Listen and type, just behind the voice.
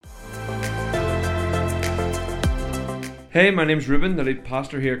Hey, my name's Ruben, the lead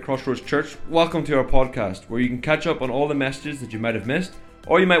pastor here at Crossroads Church. Welcome to our podcast, where you can catch up on all the messages that you might have missed,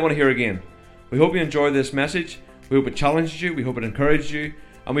 or you might want to hear again. We hope you enjoy this message, we hope it challenges you, we hope it encourages you,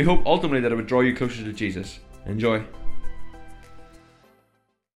 and we hope ultimately that it would draw you closer to Jesus. Enjoy.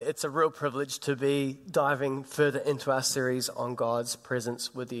 It's a real privilege to be diving further into our series on God's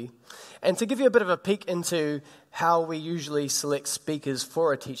presence with you. And to give you a bit of a peek into how we usually select speakers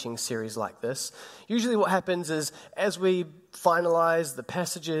for a teaching series like this, usually what happens is as we finalize the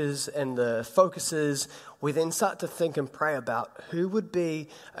passages and the focuses, we then start to think and pray about who would be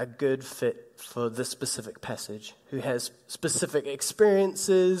a good fit for this specific passage, who has specific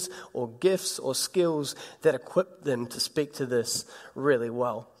experiences or gifts or skills that equip them to speak to this really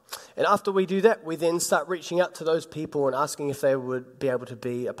well. And after we do that, we then start reaching out to those people and asking if they would be able to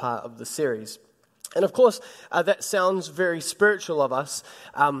be a part of the series. And of course, that sounds very spiritual of us,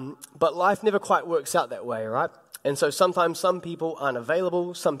 but life never quite works out that way, right? And so sometimes some people aren't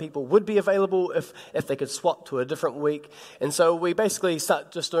available, some people would be available if they could swap to a different week. And so we basically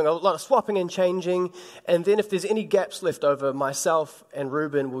start just doing a lot of swapping and changing, and then if there's any gaps left over, myself and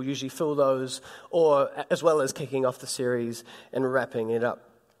Ruben will usually fill those, or as well as kicking off the series and wrapping it up.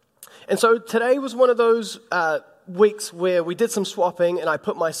 And so today was one of those weeks where we did some swapping and I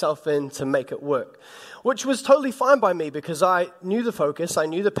put myself in to make it work, which was totally fine by me because I knew the focus, I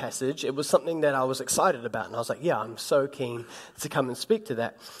knew the passage. It was something that I was excited about, and I was like, yeah, I'm so keen to come and speak to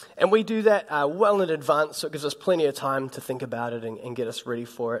that. And we do that well in advance, so it gives us plenty of time to think about it and get us ready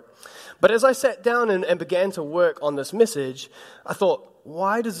for it. But as I sat down and began to work on this message, I thought,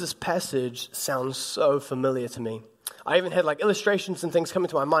 why does this passage sound so familiar to me? I even had illustrations and things coming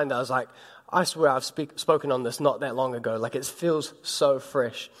to my mind that I was like, I swear I've spoken on this not that long ago. It feels so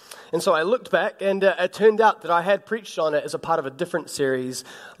fresh. And so I looked back and it turned out that I had preached on it as a part of a different series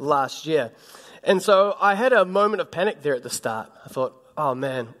last year. And so I had a moment of panic there at the start. I thought, oh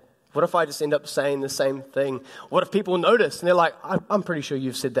man, what if I just end up saying the same thing? What if people notice? And they're like, I'm pretty sure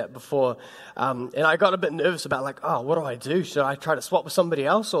you've said that before. And I got a bit nervous about what do I do? Should I try to swap with somebody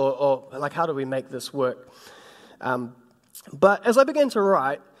else? Or how do we make this work? But as I began to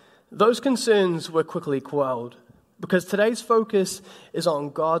write, those concerns were quickly quelled because today's focus is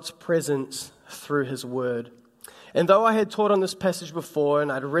on God's presence through His Word. And though I had taught on this passage before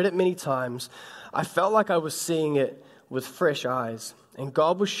and I'd read it many times, I felt like I was seeing it with fresh eyes. And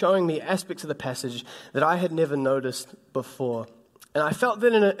God was showing me aspects of the passage that I had never noticed before. And I felt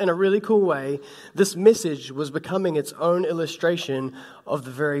that in a really cool way, this message was becoming its own illustration of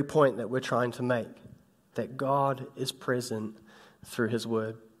the very point that we're trying to make. That God is present through His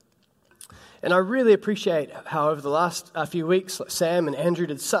Word. And I really appreciate how over the last few weeks, Sam and Andrew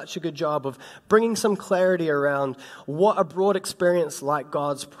did such a good job of bringing some clarity around what a broad experience like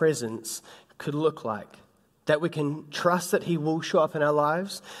God's presence could look like. That we can trust that He will show up in our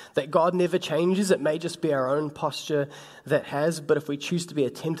lives, that God never changes. It may just be our own posture that has, but if we choose to be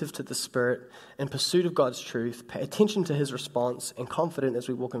attentive to the Spirit, in pursuit of God's truth, pay attention to His response, and confident as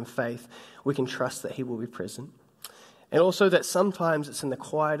we walk in faith, we can trust that He will be present. And also that sometimes it's in the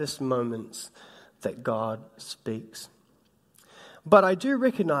quietest moments that God speaks. But I do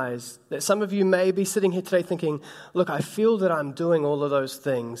recognize that some of you may be sitting here today thinking, look, I feel that I'm doing all of those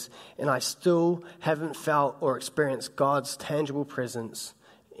things and I still haven't felt or experienced God's tangible presence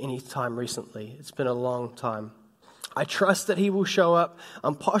any time recently. It's been a long time. I trust that He will show up.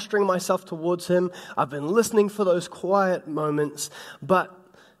 I'm posturing myself towards Him. I've been listening for those quiet moments, but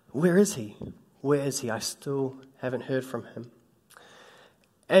where is He? Where is He? I still haven't heard from Him.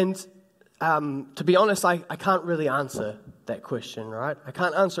 And to be honest, I can't really answer that question, right? I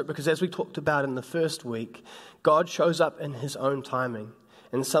can't answer it because as we talked about in the first week, God shows up in His own timing.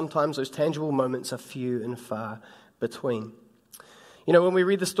 And sometimes those tangible moments are few and far between. You know, when we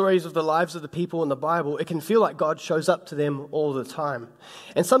read the stories of the lives of the people in the Bible, it can feel like God shows up to them all the time.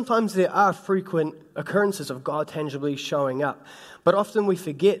 And sometimes there are frequent occurrences of God tangibly showing up. But often we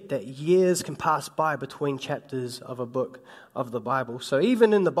forget that years can pass by between chapters of a book of the Bible. So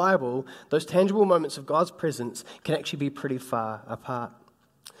even in the Bible, those tangible moments of God's presence can actually be pretty far apart.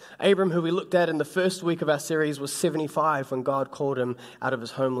 Abram, who we looked at in the first week of our series, was 75 when God called him out of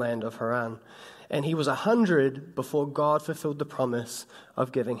his homeland of Haran. And he was 100 before God fulfilled the promise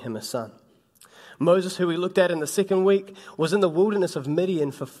of giving him a son. Moses, who we looked at in the second week, was in the wilderness of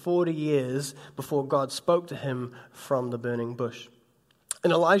Midian for 40 years before God spoke to him from the burning bush.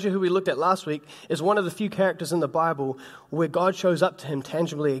 And Elijah, who we looked at last week, is one of the few characters in the Bible where God shows up to him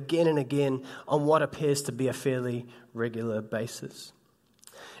tangibly again and again on what appears to be a fairly regular basis.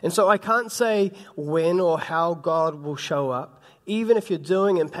 And so I can't say when or how God will show up, even if you're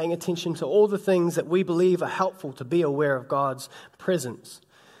doing and paying attention to all the things that we believe are helpful to be aware of God's presence.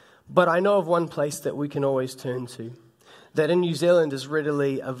 But I know of one place that we can always turn to, that in New Zealand is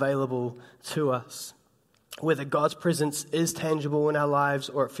readily available to us, whether God's presence is tangible in our lives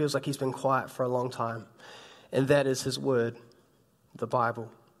or it feels like he's been quiet for a long time. And that is his word, the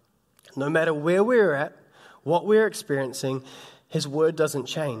Bible. No matter where we're at, what we're experiencing, his word doesn't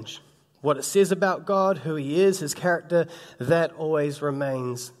change. What it says about God, who he is, his character, that always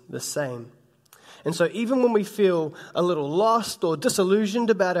remains the same. And so even when we feel a little lost or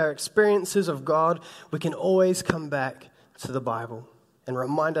disillusioned about our experiences of God, we can always come back to the Bible and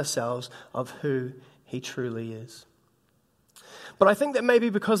remind ourselves of who he truly is. But I think that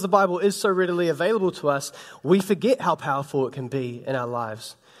maybe because the Bible is so readily available to us, we forget how powerful it can be in our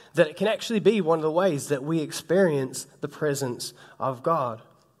lives. That it can actually be one of the ways that we experience the presence of God.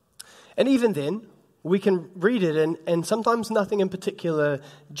 And even then, we can read it and sometimes nothing in particular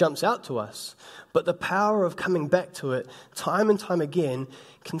jumps out to us. But the power of coming back to it time and time again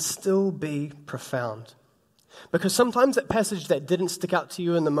can still be profound. Because sometimes that passage that didn't stick out to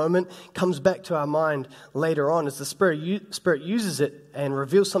you in the moment comes back to our mind later on as the Spirit uses it and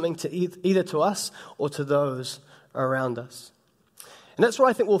reveals something to either to us or to those around us. And that's what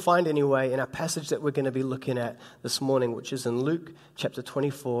I think we'll find anyway in our passage that we're going to be looking at this morning, which is in Luke chapter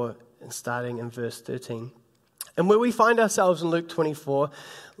 24 and starting in verse 13. And where we find ourselves in Luke 24,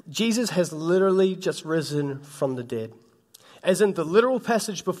 Jesus has literally just risen from the dead. As in the literal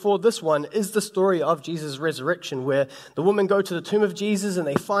passage before this one is the story of Jesus' resurrection, where the women go to the tomb of Jesus and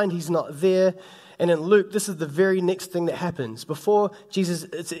they find he's not there. And in Luke, this is the very next thing that happens. Before Jesus,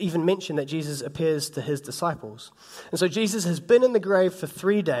 it's even mentioned that Jesus appears to his disciples. And so Jesus has been in the grave for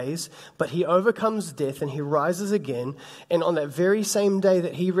 3 days, but he overcomes death and he rises again. And on that very same day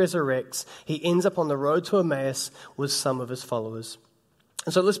that he resurrects, he ends up on the road to Emmaus with some of his followers.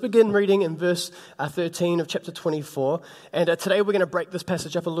 And so let's begin reading in verse 13 of chapter 24. And today we're going to break this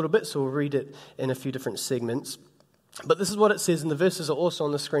passage up a little bit, so we'll read it in a few different segments. But this is what it says, and the verses are also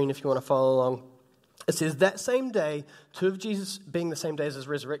on the screen if you want to follow along. It says, that same day, two of Jesus, being the same day as his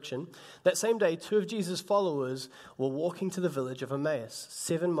resurrection, that same day, two of Jesus' followers were walking to the village of Emmaus,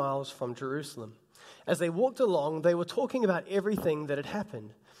 7 miles from Jerusalem. As they walked along, they were talking about everything that had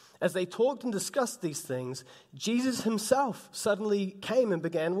happened. As they talked and discussed these things, Jesus himself suddenly came and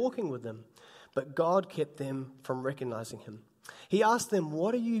began walking with them. But God kept them from recognizing him. He asked them,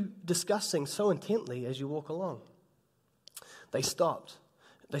 what are you discussing so intently as you walk along? They stopped.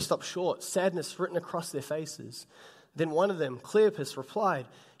 They stopped short, sadness written across their faces. Then one of them, Cleopas, replied,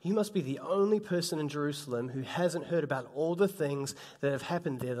 you must be the only person in Jerusalem who hasn't heard about all the things that have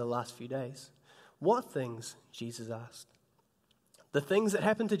happened there the last few days. What things? Jesus asked. The things that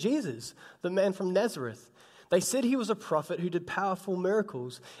happened to Jesus, the man from Nazareth. They said he was a prophet who did powerful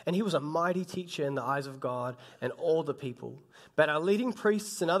miracles, and he was a mighty teacher in the eyes of God and all the people. But our leading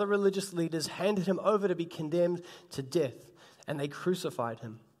priests and other religious leaders handed him over to be condemned to death, and they crucified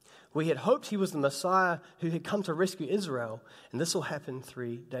him. We had hoped he was the Messiah who had come to rescue Israel, and this all happened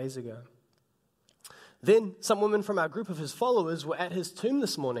 3 days ago. Then some women from our group of his followers were at his tomb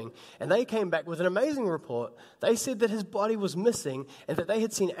this morning, and they came back with an amazing report. They said that his body was missing and that they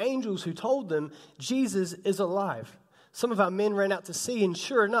had seen angels who told them Jesus is alive. Some of our men ran out to see, and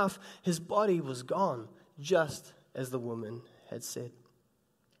sure enough, his body was gone, just as the woman had said.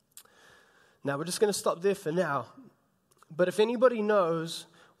 Now, we're just going to stop there for now. But if anybody knows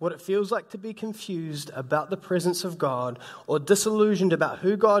what it feels like to be confused about the presence of God or disillusioned about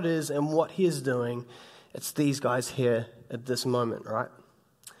who God is and what he is doing, it's these guys here at this moment, right?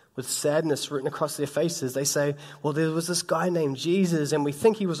 With sadness written across their faces, they say, well, there was this guy named Jesus, and we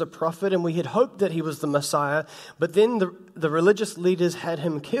think he was a prophet, and we had hoped that he was the Messiah, but then the religious leaders had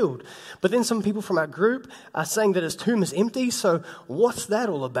him killed. But then some people from our group are saying that his tomb is empty, so what's that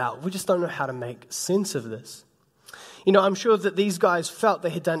all about? We just don't know how to make sense of this. You know, I'm sure that these guys felt they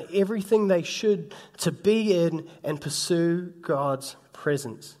had done everything they should to be in and pursue God's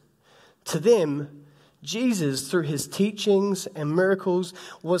presence. To them, Jesus, through his teachings and miracles,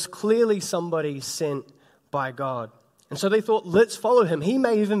 was clearly somebody sent by God. And so they thought, let's follow him. He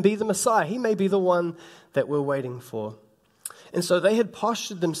may even be the Messiah. He may be the one that we're waiting for. And so they had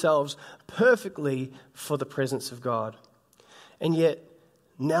postured themselves perfectly for the presence of God. And yet,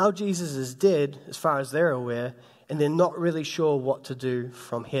 now Jesus is dead, as far as they're aware, and they're not really sure what to do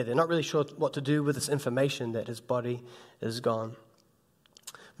from here. They're not really sure what to do with this information that his body is gone.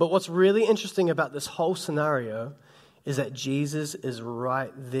 But what's really interesting about this whole scenario is that Jesus is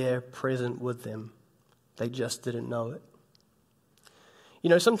right there present with them. They just didn't know it. You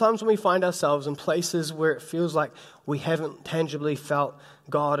know, sometimes when we find ourselves in places where it feels like we haven't tangibly felt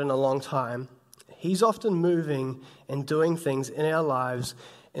God in a long time, He's often moving and doing things in our lives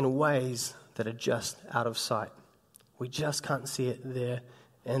in ways that are just out of sight. We just can't see it there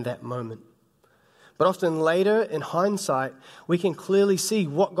in that moment. But often later, in hindsight, we can clearly see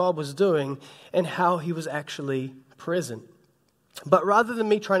what God was doing and how He was actually present. But rather than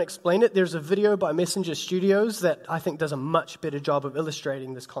me trying to explain it, there's a video by Messenger Studios that I think does a much better job of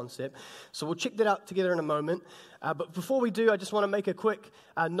illustrating this concept. So we'll check that out together in a moment. But before we do, I just want to make a quick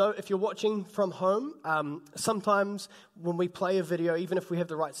note. If you're watching from home, sometimes when we play a video, even if we have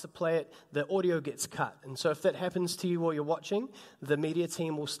the rights to play it, the audio gets cut. And so if that happens to you while you're watching, the media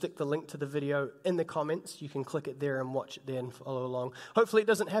team will stick the link to the video in the comments. You can click it there and watch it there and follow along. Hopefully it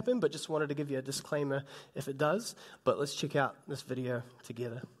doesn't happen, but just wanted to give you a disclaimer if it does. But let's check out this video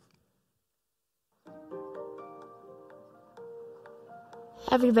together.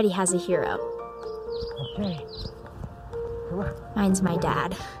 Everybody has a hero. Okay. Come on. Mine's my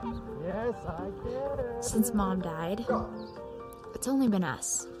dad. Yes, I get it. Since Mom died, it's only been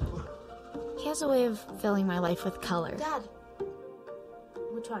us. He has a way of filling my life with color. Dad,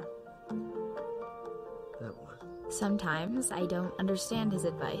 which one? That one. Sometimes I don't understand his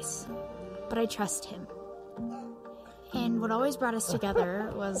advice, but I trust him. And what always brought us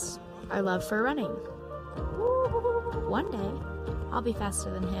together was our love for running. One day, I'll be faster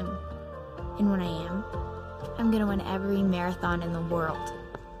than him. And when I am, I'm gonna win every marathon in the world.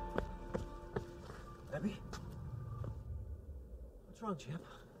 Abby? What's wrong, champ?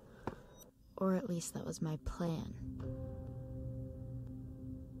 Or at least that was my plan.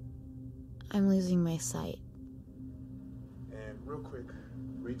 I'm losing my sight. And real quick,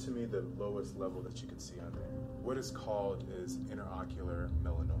 read to me the lowest level that you can see on there. What is called is interocular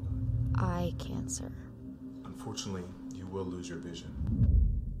melanoma. Eye cancer. Unfortunately, you will lose your vision.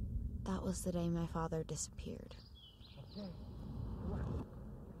 That was the day my father disappeared. Okay. Come on.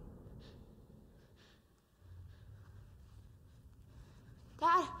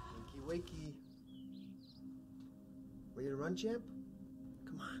 Dad! Wakey. Ready to run, champ?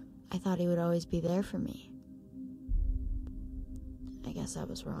 Come on. I thought he would always be there for me. I guess I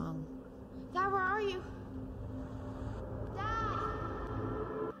was wrong. Dad, where are you?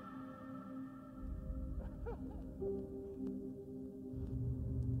 Dad!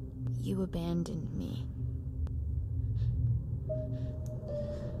 You abandoned me.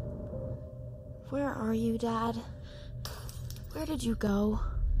 Where are you, Dad? Where did you go?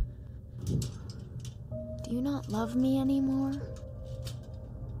 Do you not love me anymore?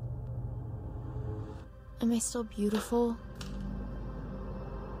 Am I still beautiful?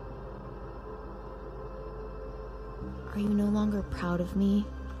 Are you no longer proud of me?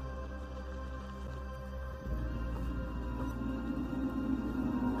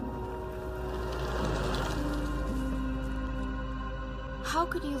 How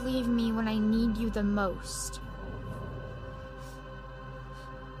could you leave me when I need you the most?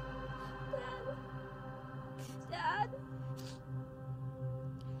 Dad?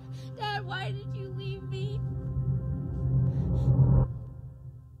 Dad, why did you leave me?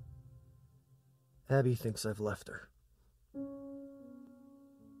 Abby thinks I've left her.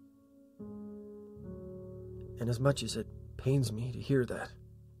 And as much as it pains me to hear that,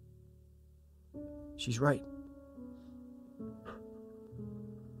 she's right.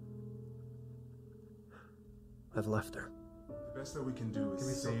 I've left her. The best that we can do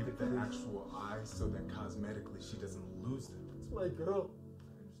is save the actual eye so that cosmetically she doesn't lose them. That's my girl.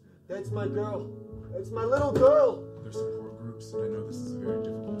 That's my girl. That's my little girl. There's support groups, and I know this is a very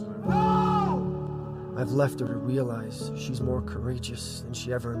difficult time. No! I've left her to realize she's more courageous than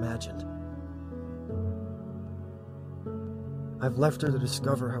she ever imagined. I've left her to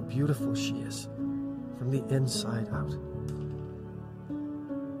discover how beautiful she is from the inside out.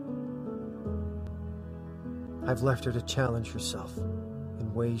 I've left her to challenge herself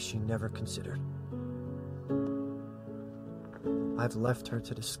in ways she never considered. I've left her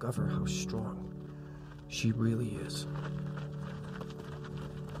to discover how strong she really is.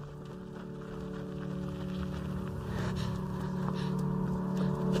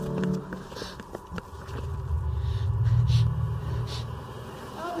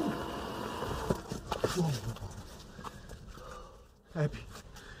 Abby,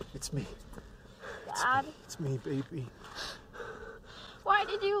 it's me. Dad, It's me, baby. why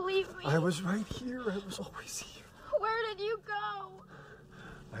did you leave me? I was right here. I was always here. Where did you go?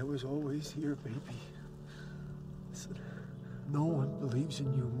 I was always here, baby. Listen, no one believes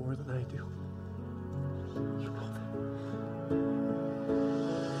in you more than I do. You know that.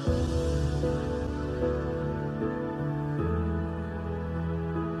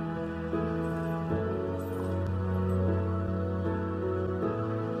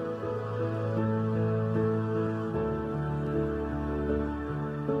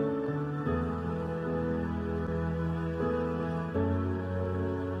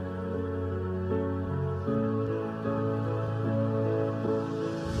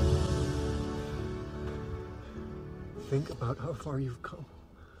 think about how far you've come.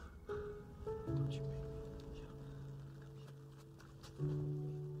 Don't you, baby?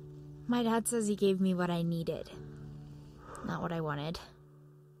 My dad says he gave me what I needed, not what I wanted.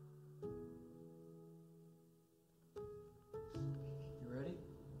 You ready?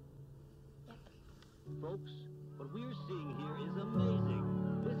 Yep. Folks, what we're seeing here is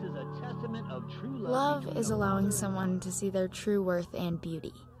amazing. This is a testament of true love. Love is allowing someone to see their true worth and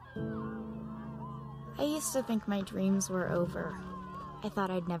beauty. I used to think my dreams were over. I thought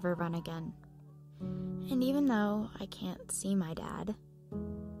I'd never run again. And even though I can't see my dad,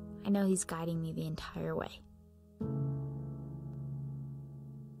 I know he's guiding me the entire way.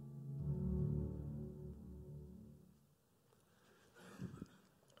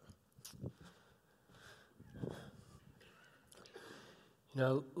 You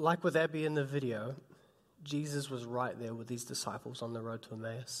know, like with Abby in the video, Jesus was right there with these disciples on the road to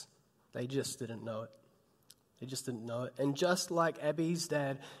Emmaus. They just didn't know it. They just didn't know it. And just like Abby's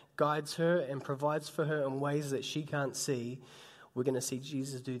dad guides her and provides for her in ways that she can't see, we're going to see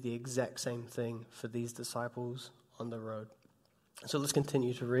Jesus do the exact same thing for these disciples on the road. So let's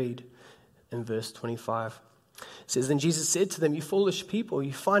continue to read in verse 25. It says, "Then Jesus said to them, 'You foolish people,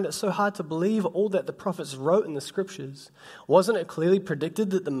 you find it so hard to believe all that the prophets wrote in the scriptures. Wasn't it clearly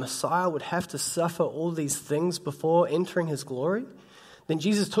predicted that the Messiah would have to suffer all these things before entering his glory?' Then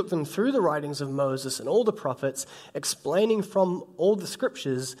Jesus took them through the writings of Moses and all the prophets, explaining from all the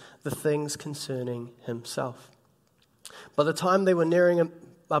scriptures the things concerning himself. By this time they were nearing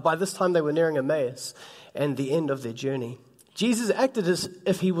Emmaus and the end of their journey. Jesus acted as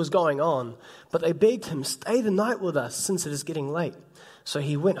if he was going on, but they begged him, 'Stay the night with us, since it is getting late.' So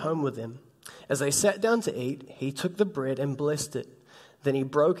he went home with them. As they sat down to eat, he took the bread and blessed it. Then he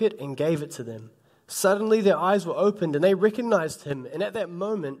broke it and gave it to them. Suddenly their eyes were opened and they recognized him, and at that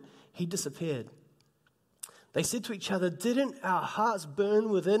moment he disappeared. They said to each other, 'Didn't our hearts burn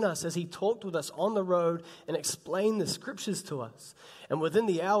within us as he talked with us on the road and explained the scriptures to us?' And within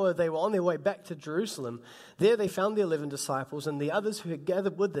the hour they were on their way back to Jerusalem. There they found the 11 disciples and the others who had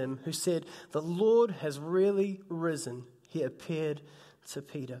gathered with them, who said, 'The Lord has really risen. He appeared to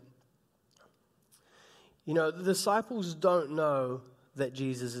Peter.'" You know, the disciples don't know that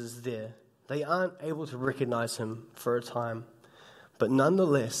Jesus is there. They aren't able to recognize him for a time. But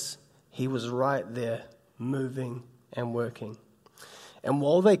nonetheless, he was right there, moving and working. And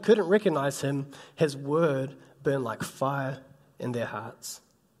while they couldn't recognize him, his word burned like fire in their hearts.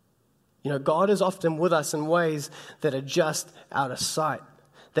 You know, God is often with us in ways that are just out of sight,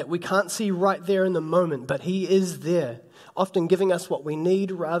 that we can't see right there in the moment, but he is there, often giving us what we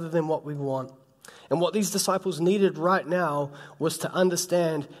need rather than what we want. And what these disciples needed right now was to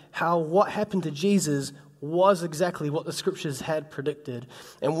understand how what happened to Jesus was exactly what the scriptures had predicted.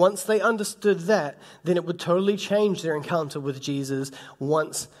 And once they understood that, then it would totally change their encounter with Jesus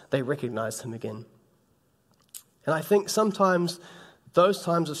once they recognized him again. And I think sometimes those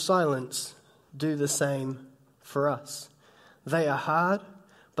times of silence do the same for us. They are hard,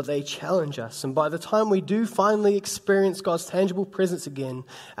 but they challenge us. And by the time we do finally experience God's tangible presence again,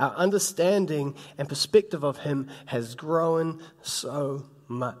 our understanding and perspective of him has grown so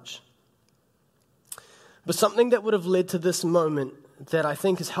much. But something that would have led to this moment that I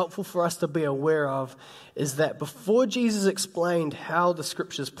think is helpful for us to be aware of is that before Jesus explained how the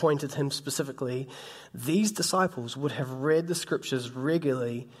scriptures pointed him specifically, these disciples would have read the scriptures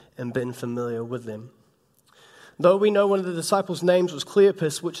regularly and been familiar with them. Though we know one of the disciples' names was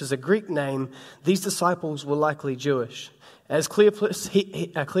Cleopas, which is a Greek name, these disciples were likely Jewish. As Cleopas,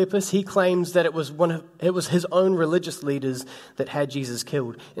 he claims that it was his own religious leaders that had Jesus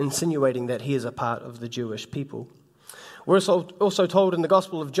killed, insinuating that he is a part of the Jewish people. We're also told in the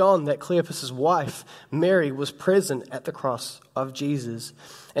Gospel of John that Cleopas' wife, Mary, was present at the cross of Jesus.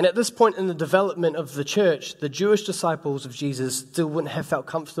 And at this point in the development of the church, the Jewish disciples of Jesus still wouldn't have felt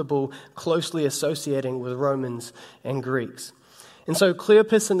comfortable closely associating with Romans and Greeks. And so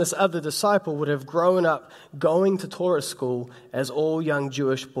Cleopas and this other disciple would have grown up going to Torah school as all young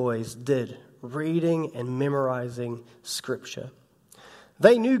Jewish boys did, reading and memorizing scripture.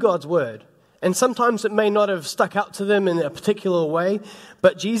 They knew God's word. And sometimes it may not have stuck out to them in a particular way,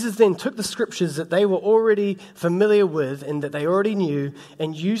 but Jesus then took the scriptures that they were already familiar with and that they already knew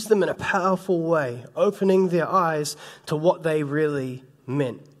and used them in a powerful way, opening their eyes to what they really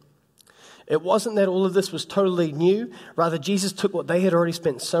meant. It wasn't that all of this was totally new. Rather, Jesus took what they had already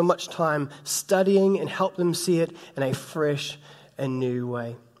spent so much time studying and helped them see it in a fresh and new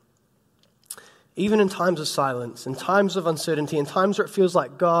way. Even in times of silence, in times of uncertainty, in times where it feels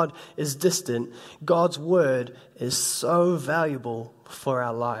like God is distant, God's word is so valuable for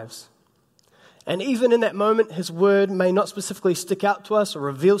our lives. And even in that moment, his word may not specifically stick out to us or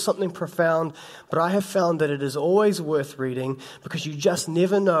reveal something profound, but I have found that it is always worth reading because you just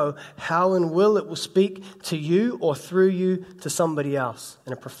never know how and will it will speak to you or through you to somebody else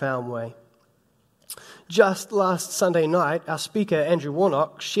in a profound way. Just last Sunday night, our speaker, Andrew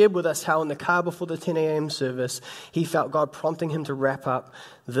Warnock, shared with us how in the car before the 10 a.m. service, he felt God prompting him to wrap up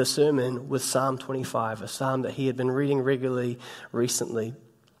the sermon with Psalm 25, a psalm that he had been reading regularly recently.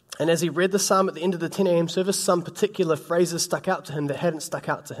 And as he read the psalm at the end of the 10 a.m. service, some particular phrases stuck out to him that hadn't stuck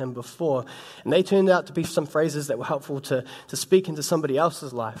out to him before. And they turned out to be some phrases that were helpful to speak into somebody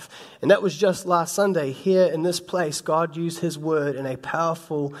else's life. And that was just last Sunday. Here in this place, God used his word in a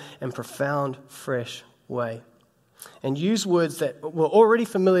powerful and profound, fresh way. And used words that were already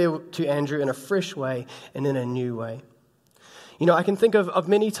familiar to Andrew in a fresh way and in a new way. You know, I can think of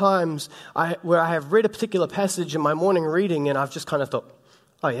many times where I have read a particular passage in my morning reading and I've just kind of thought,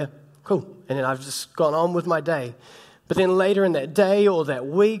 oh yeah, cool. And then I've just gone on with my day. But then later in that day or that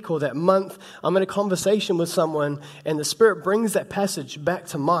week or that month, I'm in a conversation with someone and the Spirit brings that passage back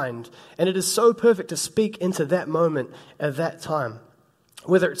to mind. And it is so perfect to speak into that moment at that time.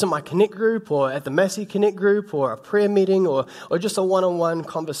 Whether it's in my Connect group or at the Massey Connect group or a prayer meeting or just a one-on-one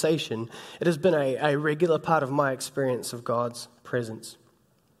conversation, it has been a regular part of my experience of God's presence.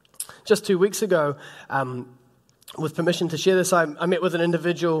 Just 2 weeks ago, with permission to share this, I met with an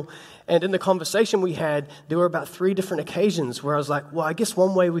individual, and in the conversation we had, there were about 3 different occasions where I was like, well, I guess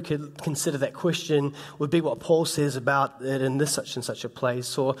one way we could consider that question would be what Paul says about it in this such and such a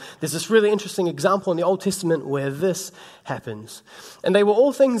place, or there's this really interesting example in the Old Testament where this happens. And they were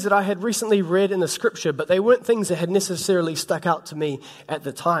all things that I had recently read in the scripture, but they weren't things that had necessarily stuck out to me at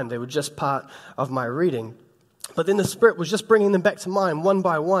the time. They were just part of my reading. But then the Spirit was just bringing them back to mind one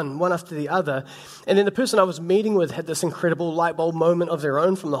by one after the other. And then the person I was meeting with had this incredible light bulb moment of their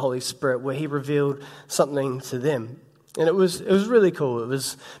own from the Holy Spirit where he revealed something to them. And it was really cool. It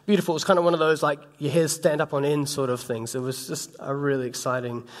was beautiful. It was kind of one of those like your hairs stand up on end sort of things. It was just a really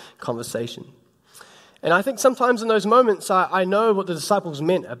exciting conversation. And I think sometimes in those moments I know what the disciples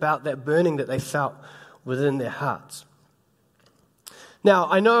meant about that burning that they felt within their hearts. Now,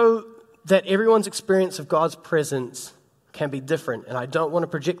 I know that everyone's experience of God's presence can be different, and I don't want to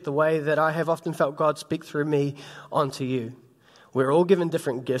project the way that I have often felt God speak through me onto you. We're all given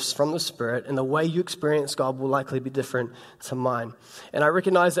different gifts from the Spirit, and the way you experience God will likely be different to mine. And I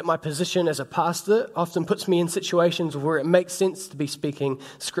recognize that my position as a pastor often puts me in situations where it makes sense to be speaking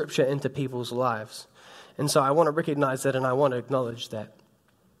Scripture into people's lives. And so I want to recognize that, and I want to acknowledge that.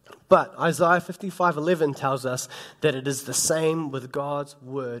 But Isaiah 55:11 tells us that it is the same with God's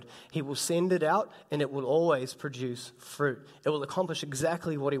word. He will send it out and it will always produce fruit. It will accomplish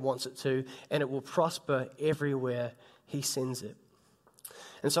exactly what he wants it to, and it will prosper everywhere he sends it.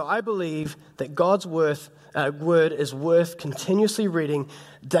 And so I believe that God's word is worth continuously reading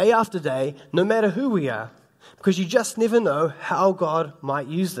day after day, no matter who we are, because you just never know how God might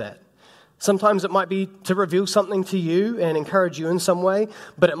use that. Sometimes it might be to reveal something to you and encourage you in some way,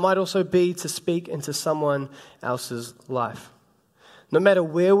 but it might also be to speak into someone else's life. No matter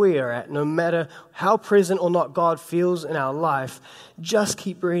where we are at, no matter how present or not God feels in our life, just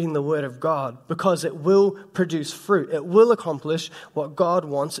keep reading the Word of God because it will produce fruit. It will accomplish what God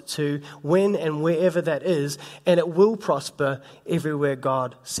wants it to when and wherever that is, and it will prosper everywhere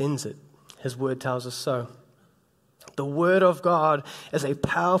God sends it. His Word tells us so. The Word of God is a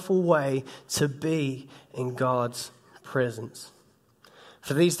powerful way to be in God's presence.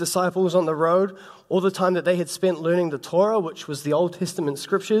 For these disciples on the road, all the time that they had spent learning the Torah, which was the Old Testament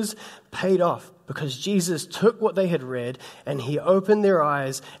scriptures, paid off because Jesus took what they had read and he opened their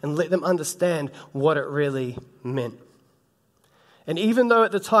eyes and let them understand what it really meant. And even though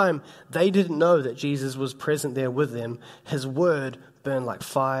at the time they didn't know that Jesus was present there with them, his word burned like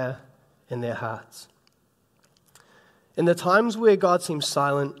fire in their hearts. In the times where God seems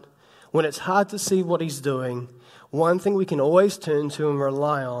silent, when it's hard to see what he's doing, one thing we can always turn to and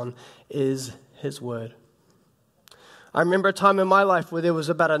rely on is his word. I remember a time in my life where there was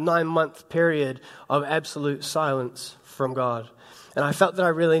about a 9-month period of absolute silence from God. And I felt that I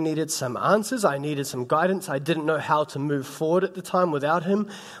really needed some answers. I needed some guidance. I didn't know how to move forward at the time without him,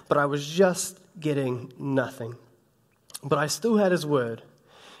 but I was just getting nothing. But I still had his word.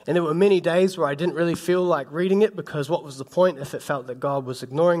 And there were many days where I didn't really feel like reading it because what was the point if it felt that God was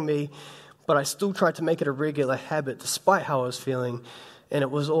ignoring me? But I still tried to make it a regular habit despite how I was feeling, and it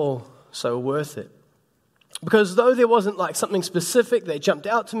was all so worth it. Because though there wasn't like something specific that jumped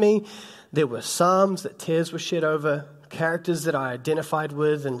out to me, there were psalms that tears were shed over, characters that I identified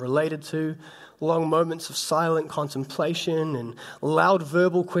with and related to, long moments of silent contemplation and loud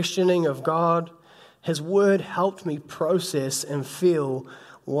verbal questioning of God, His Word helped me process and feel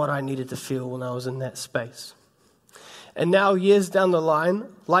what I needed to feel when I was in that space. And now, years down the line,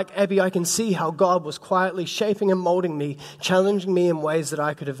 like Abby, I can see how God was quietly shaping and molding me, challenging me in ways that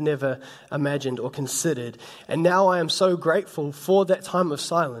I could have never imagined or considered. And now I am so grateful for that time of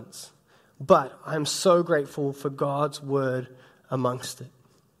silence. But I am so grateful for God's Word amongst it.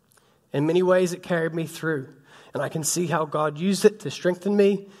 In many ways, it carried me through. And I can see how God used it to strengthen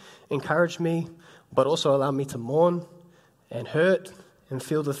me, encourage me, but also allow me to mourn and hurt and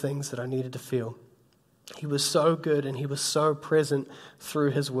feel the things that I needed to feel. He was so good and He was so present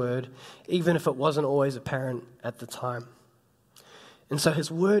through His Word, even if it wasn't always apparent at the time. And so His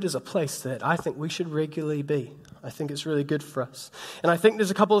Word is a place that I think we should regularly be. I think it's really good for us. And I think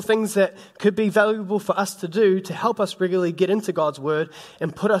there's a couple of things that could be valuable for us to do to help us regularly get into God's Word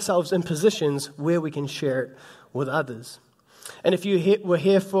and put ourselves in positions where we can share it with others. And if you were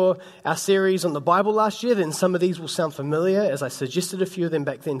here for our series on the Bible last year, then some of these will sound familiar, as I suggested a few of them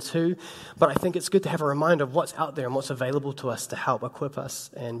back then too. But I think it's good to have a reminder of what's out there and what's available to us to help equip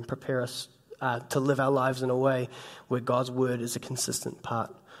us and prepare us to live our lives in a way where God's Word is a consistent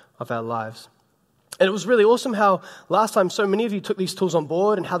part of our lives. And it was really awesome how last time so many of you took these tools on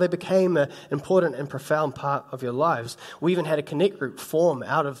board and how they became an important and profound part of your lives. We even had a connect group form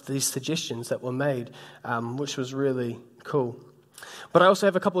out of these suggestions that were made, which was really cool. But I also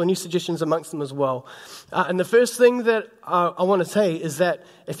have a couple of new suggestions amongst them as well. And the first thing that I want to say is that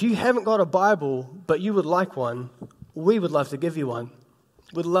if you haven't got a Bible, but you would like one, we would love to give you one.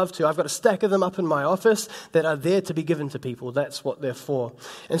 We'd love to. I've got a stack of them up in my office that are there to be given to people. That's what they're for.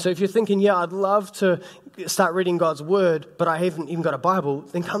 And so if you're thinking, yeah, I'd love to start reading God's Word, but I haven't even got a Bible,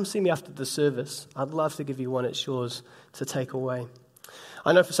 then come see me after the service. I'd love to give you one. It's yours to take away.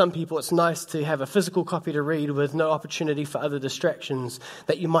 I know for some people it's nice to have a physical copy to read with no opportunity for other distractions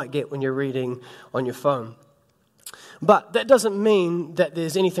that you might get when you're reading on your phone. But that doesn't mean that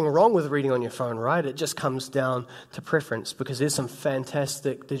there's anything wrong with reading on your phone, right? It just comes down to preference because there's some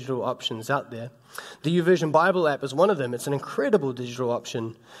fantastic digital options out there. The YouVersion Bible app is one of them. It's an incredible digital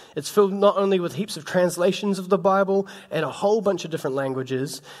option. It's filled not only with heaps of translations of the Bible and a whole bunch of different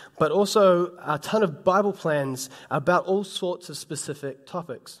languages, but also a ton of Bible plans about all sorts of specific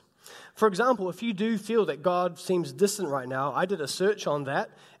topics. For example, if you do feel that God seems distant right now, I did a search on that,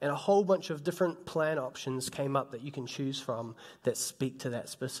 and a whole bunch of different plan options came up that you can choose from that speak to that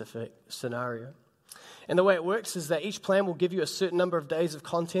specific scenario. And the way it works is that each plan will give you a certain number of days of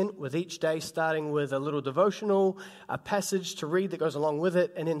content, with each day starting with a little devotional, a passage to read that goes along with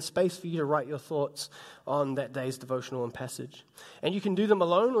it, and then space for you to write your thoughts on that day's devotional and passage. And you can do them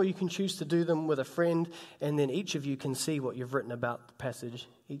alone, or you can choose to do them with a friend, and then each of you can see what you've written about the passage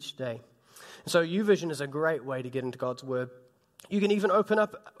each day. So YouVersion is a great way to get into God's Word. You can even open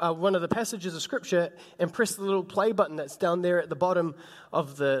up one of the passages of Scripture and press the little play button that's down there at the bottom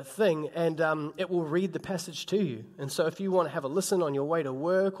of the thing, and it will read the passage to you. And so if you want to have a listen on your way to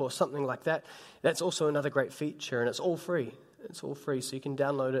work or something like that, that's also another great feature, and it's all free. It's all free, so you can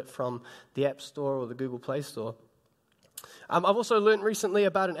download it from the App Store or the Google Play Store. I've also learned recently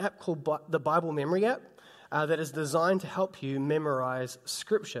about an app called the Bible Memory app that is designed to help you memorize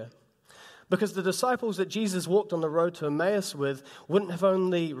Scripture. Because the disciples that Jesus walked on the road to Emmaus with wouldn't have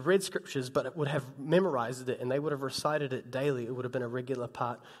only read Scriptures, but would have memorized it, and they would have recited it daily. It would have been a regular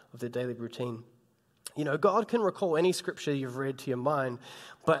part of their daily routine. You know, God can recall any Scripture you've read to your mind,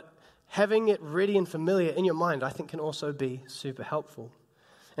 but having it ready and familiar in your mind, I think, can also be super helpful.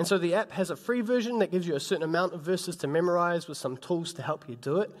 And so the app has a free version that gives you a certain amount of verses to memorize with some tools to help you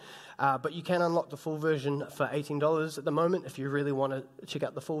do it. But you can unlock the full version for $18 at the moment if you really want to check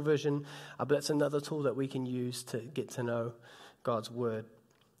out the full version. But that's another tool that we can use to get to know God's Word.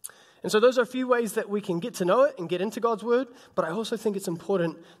 And so those are a few ways that we can get to know it and get into God's Word. But I also think it's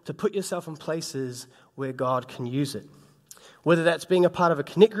important to put yourself in places where God can use it. Whether that's being a part of a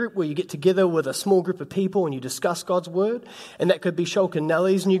connect group where you get together with a small group of people and you discuss God's Word. And that could be Shulk and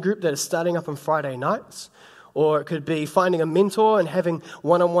Nellie's new group that is starting up on Friday nights. Or it could be finding a mentor and having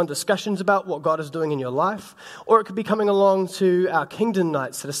one-on-one discussions about what God is doing in your life. Or it could be coming along to our Kingdom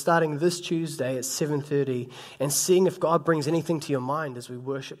Nights that are starting this Tuesday at 7:30 and seeing if God brings anything to your mind as we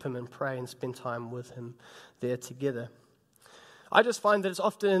worship Him and pray and spend time with Him there together. I just find that it's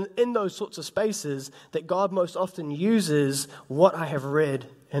often in those sorts of spaces that God most often uses what I have read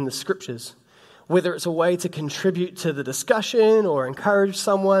in the Scriptures. Whether it's a way to contribute to the discussion or encourage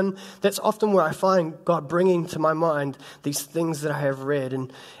someone, that's often where I find God bringing to my mind these things that I have read.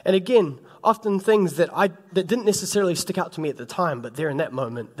 And again, often things that didn't necessarily stick out to me at the time, but there in that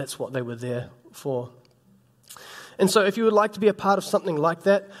moment, that's what they were there for. And so if you would like to be a part of something like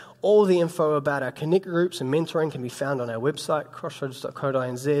that, all the info about our Connect groups and mentoring can be found on our website,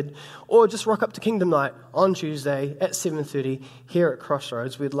 crossroads.co.nz, or just rock up to Kingdom Night on Tuesday at 7:30 here at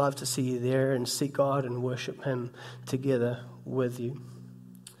Crossroads. We'd love to see you there and seek God and worship Him together with you.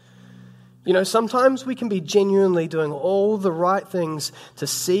 You know, sometimes we can be genuinely doing all the right things to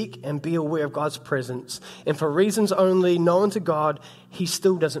seek and be aware of God's presence, and for reasons only known to God, He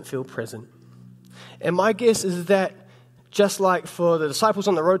still doesn't feel present. And my guess is that just like for the disciples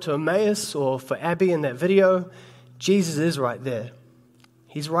on the road to Emmaus or for Abby in that video, Jesus is right there.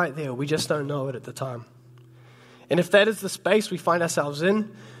 He's right there. We just don't know it at the time. And if that is the space we find ourselves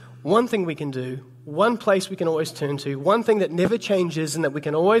in, one thing we can do, one place we can always turn to, one thing that never changes and that we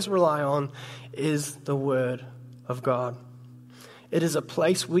can always rely on is the Word of God. It is a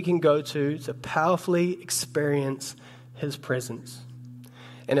place we can go to powerfully experience His presence.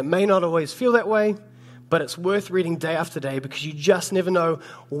 And it may not always feel that way, but it's worth reading day after day because you just never know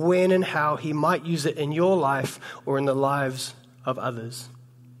when and how He might use it in your life or in the lives of others.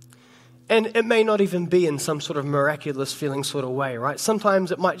 And it may not even be in some sort of miraculous feeling sort of way, right?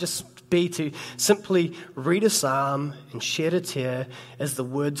 Sometimes it might just be to simply read a psalm and shed a tear as the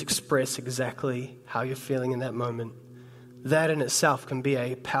words express exactly how you're feeling in that moment. That in itself can be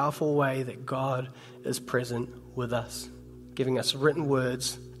a powerful way that God is present with us, giving us written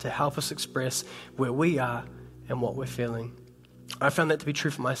words to help us express where we are and what we're feeling. I found that to be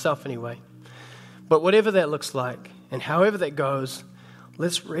true for myself anyway. But whatever that looks like and however that goes,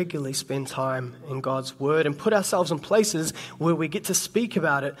 let's regularly spend time in God's Word and put ourselves in places where we get to speak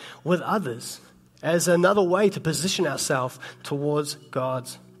about it with others as another way to position ourselves towards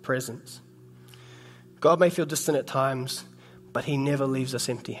God's presence. God may feel distant at times, but He never leaves us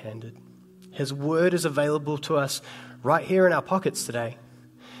empty-handed. His Word is available to us right here in our pockets today.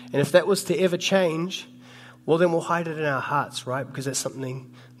 And if that was to ever change, well, then we'll hide it in our hearts, right? Because that's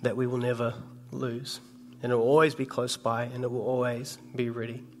something that we will never lose. And it will always be close by, and it will always be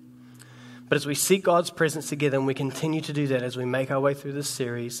ready. But as we seek God's presence together, and we continue to do that as we make our way through this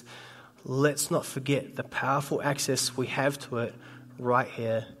series, let's not forget the powerful access we have to it right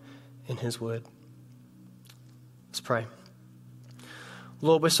here in His Word. Let's pray.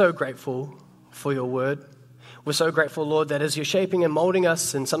 Lord, we're so grateful for your Word. We're so grateful, Lord, that as you're shaping and molding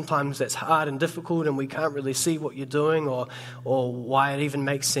us, and sometimes that's hard and difficult and we can't really see what you're doing or why it even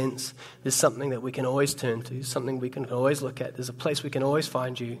makes sense, there's something that we can always turn to, something we can always look at. There's a place we can always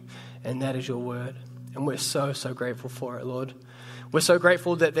find you, and that is your Word. And we're so, so grateful for it, Lord. We're so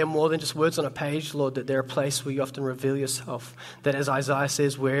grateful that they're more than just words on a page, Lord, that they're a place where you often reveal yourself, that as Isaiah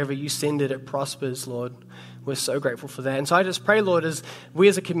says, wherever you send it, it prospers, Lord. We're so grateful for that. And so I just pray, Lord, as we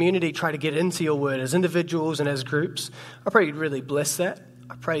as a community try to get into your Word, as individuals and as groups, I pray you'd really bless that.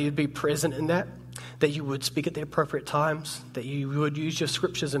 I pray you'd be present in that you would speak at the appropriate times, that you would use your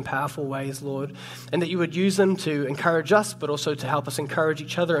scriptures in powerful ways, Lord, and that you would use them to encourage us, but also to help us encourage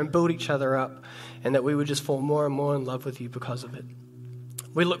each other and build each other up, and that we would just fall more and more in love with you because of it.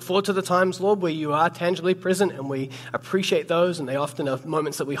 We look forward to the times, Lord, where you are tangibly present, and we appreciate those, and they often are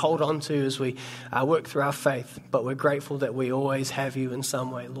moments that we hold on to as we work through our faith. But we're grateful that we always have you in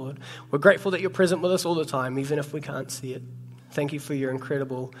some way, Lord. We're grateful that you're present with us all the time, even if we can't see it. Thank you for your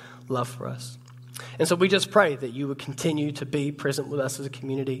incredible love for us. And so we just pray that you would continue to be present with us as a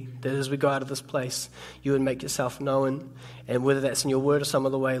community, that as we go out of this place, you would make yourself known. And whether that's in your word or some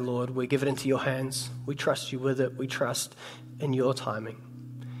other way, Lord, we give it into your hands. We trust you with it. We trust in your timing.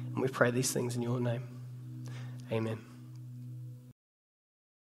 And we pray these things in your name. Amen.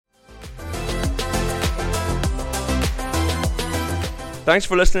 Thanks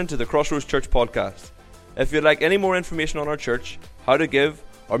for listening to the Crossroads Church podcast. If you'd like any more information on our church, how to give,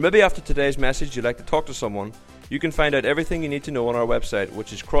 or maybe after today's message you'd like to talk to someone, you can find out everything you need to know on our website,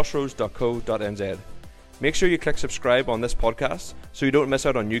 which is crossroads.co.nz. Make sure you click subscribe on this podcast so you don't miss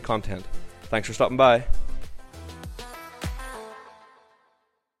out on new content. Thanks for stopping by.